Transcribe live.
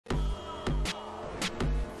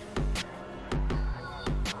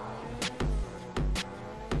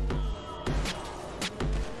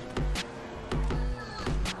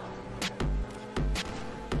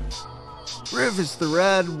Rufus the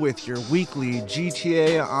Red with your weekly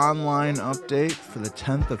GTA Online update for the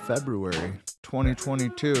 10th of February,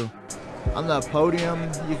 2022. On the podium,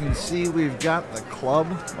 you can see we've got the club,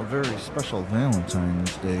 a very special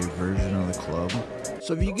Valentine's Day version of the club.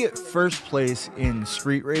 So if you get first place in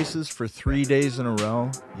street races for 3 days in a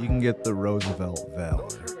row, you can get the Roosevelt Valor.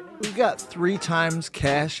 We've got 3 times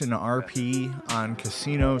cash and RP on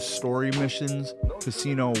casino story missions,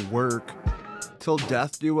 casino work, till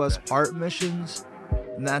death do us part missions,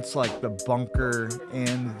 and that's like the bunker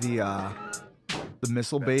and the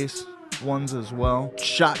missile base ones as well.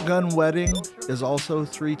 Shotgun wedding is also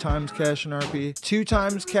 3 times cash and RP, 2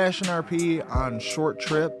 times cash and RP on short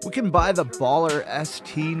trip. We can buy the Baller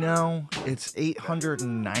ST now. It's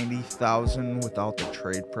 890,000 without the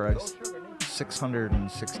trade price.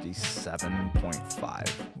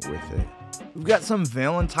 667.5 with it. We've got some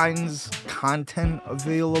Valentine's content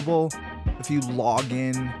available. If you log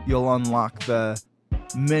in, you'll unlock the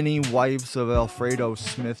Many Wives of Alfredo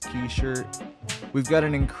Smith t-shirt. We've got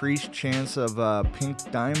an increased chance of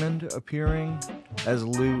Pink Diamond appearing as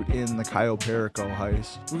loot in the Cayo Perico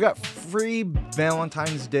heist. We've got free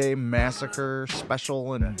Valentine's Day Massacre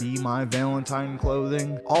special and Be My Valentine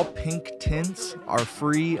clothing. All pink tints are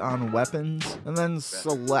free on weapons, and then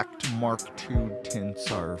select Mark II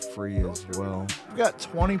tints are free as well. We've got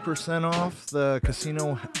 20% off the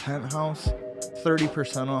Casino Penthouse,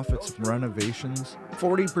 30% off its renovations,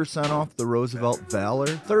 40% off the Roosevelt Valor,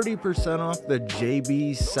 30% off the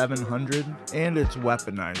JB 700 and its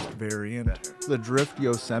weaponized variant, the Drift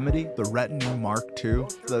Yosemite, the Retinue Mark II,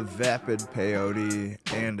 the Vapid Peyote,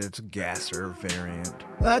 and its Gasser variant.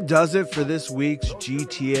 That does it for this week's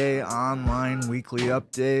GTA Online Weekly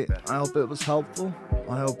Update. I hope it was helpful.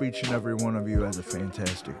 I hope each and every one of you has a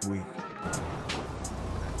fantastic week.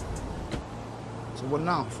 So what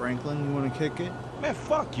now, Franklin? You want to kick it? Man,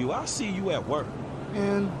 fuck you. I'll see you at work.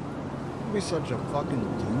 Man, you'd be such a fucking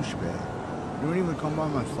douchebag. You don't even come by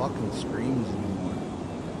my fucking screams anymore.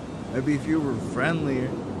 Maybe if you were friendlier,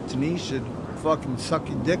 Tanisha should fucking suck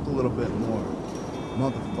your dick a little bit more.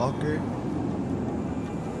 Motherfucker.